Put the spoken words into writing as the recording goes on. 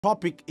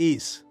Topic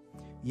is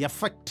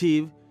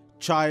effective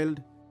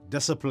child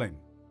discipline.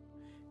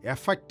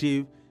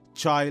 Effective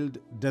child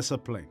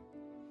discipline.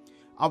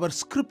 Our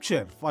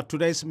scripture for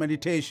today's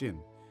meditation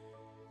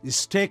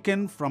is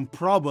taken from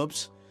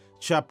Proverbs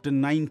chapter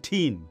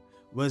 19,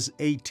 verse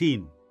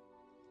 18.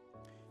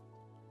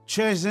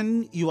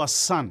 Chasten your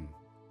son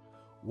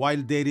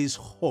while there is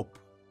hope,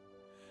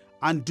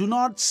 and do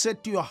not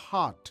set your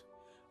heart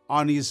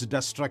on his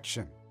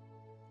destruction.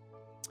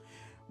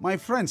 My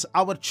friends,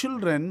 our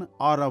children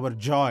are our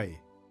joy.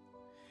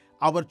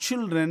 Our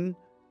children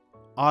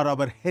are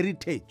our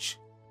heritage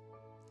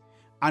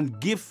and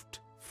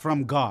gift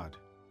from God.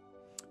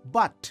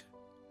 But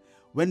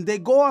when they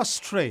go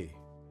astray,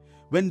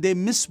 when they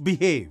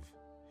misbehave,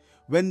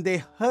 when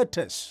they hurt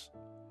us,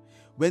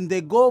 when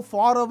they go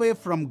far away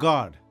from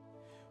God,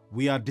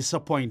 we are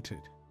disappointed.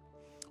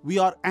 We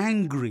are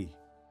angry.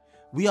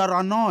 We are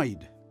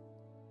annoyed.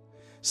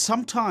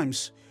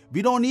 Sometimes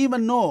we don't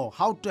even know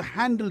how to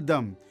handle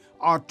them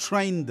or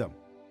train them.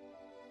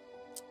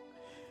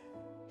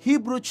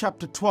 Hebrews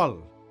chapter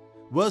 12,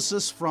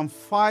 verses from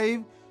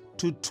 5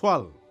 to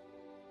 12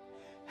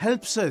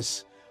 helps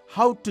us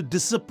how to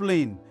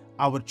discipline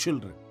our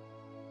children.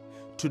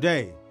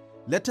 Today,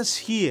 let us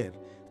hear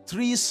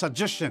 3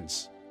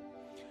 suggestions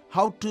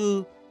how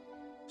to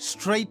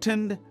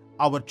straighten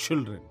our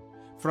children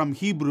from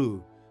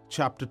Hebrews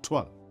chapter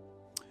 12.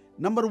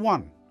 Number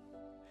 1,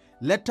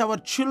 let our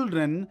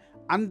children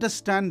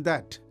understand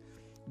that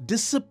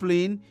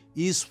discipline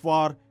is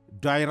for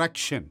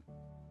direction.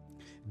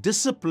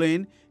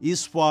 Discipline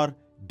is for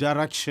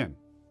direction.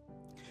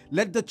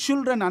 Let the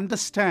children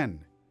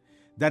understand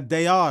that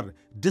they are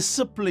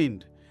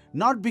disciplined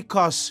not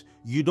because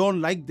you don't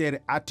like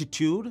their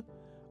attitude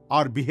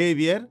or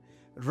behavior.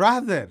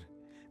 Rather,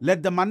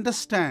 let them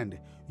understand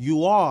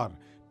you are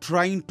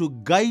trying to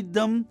guide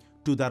them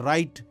to the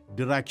right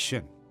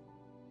direction.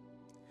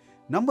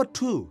 Number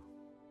 2,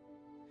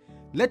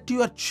 let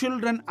your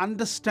children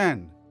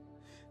understand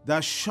the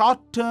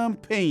short-term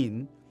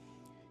pain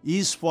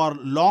is for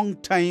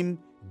long-time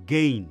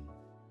gain.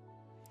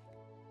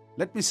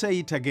 Let me say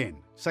it again.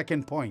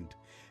 Second point.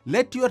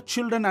 Let your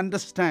children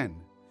understand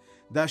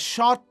the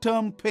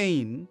short-term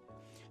pain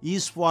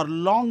is for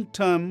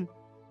long-term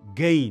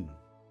gain.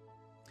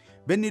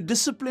 When you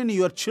discipline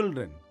your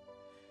children,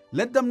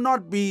 let them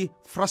not be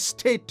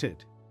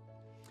frustrated.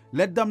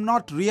 Let them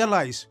not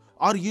realize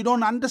or you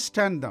don't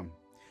understand them.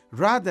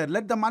 Rather,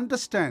 let them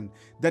understand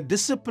that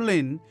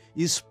discipline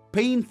is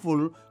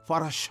painful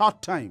for a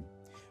short time,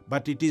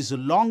 but it is a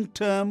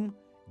long-term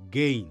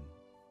gain.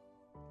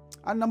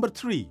 And number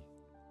 3,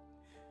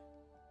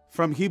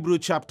 from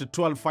Hebrews chapter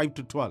 12, 5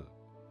 to 12,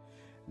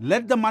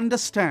 let them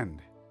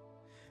understand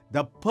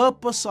the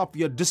purpose of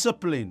your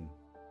discipline.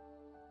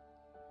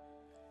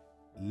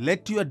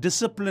 Let your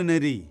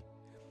disciplinary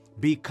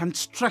be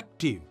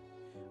constructive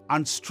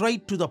and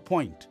straight to the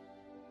point.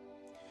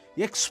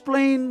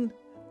 Explain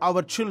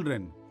our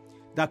children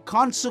the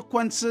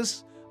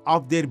consequences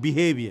of their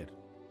behavior.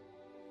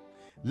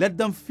 Let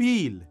them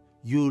feel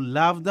you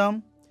love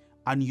them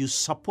and you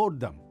support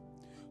them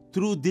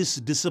through this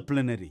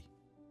disciplinary.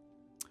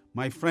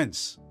 My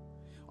friends,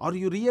 are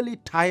you really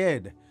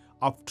tired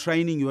of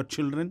training your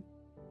children?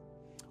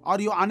 Are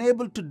you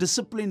unable to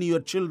discipline your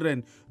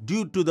children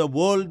due to the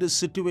world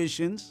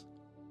situations?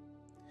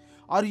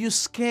 Are you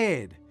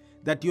scared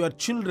that your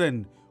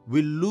children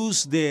will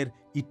lose their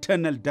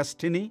eternal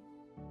destiny?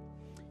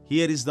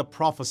 Here is the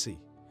prophecy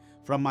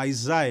from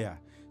Isaiah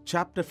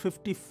chapter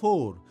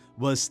 54,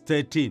 verse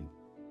 13.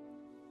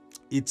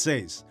 It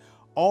says,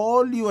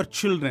 all your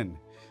children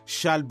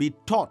shall be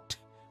taught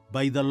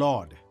by the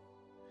Lord,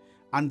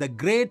 and the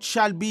great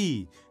shall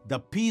be the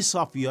peace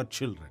of your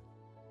children.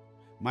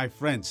 My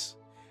friends,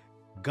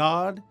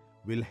 God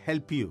will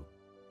help you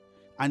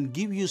and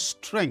give you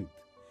strength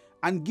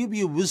and give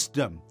you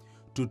wisdom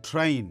to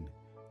train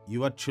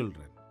your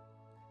children.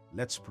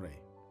 Let's pray.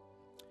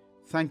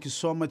 Thank you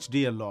so much,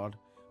 dear Lord,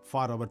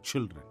 for our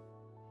children.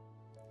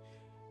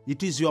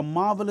 It is your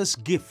marvelous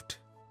gift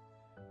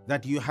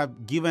that you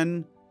have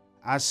given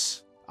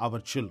us our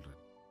children.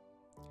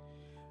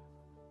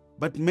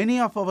 But many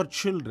of our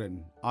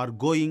children are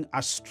going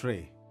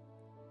astray,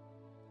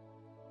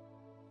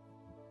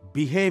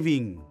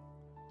 behaving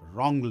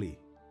wrongly.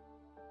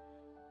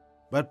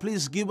 But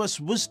please give us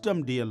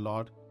wisdom, dear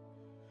Lord,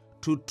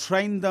 to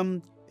train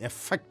them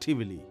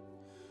effectively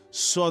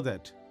so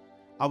that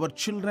our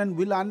children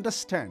will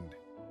understand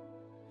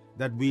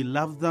that we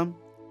love them,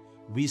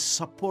 we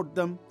support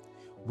them,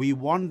 we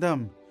want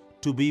them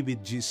to be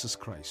with Jesus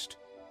Christ.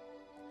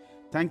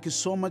 Thank you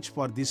so much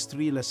for these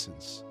 3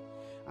 lessons,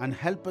 and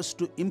help us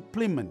to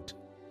implement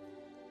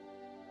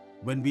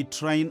when we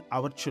train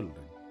our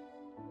children.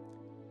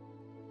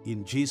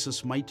 In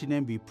Jesus' mighty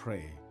name we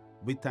pray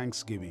with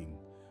thanksgiving.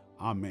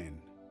 Amen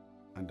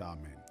and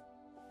amen.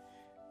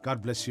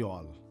 God bless you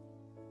all.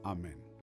 Amen.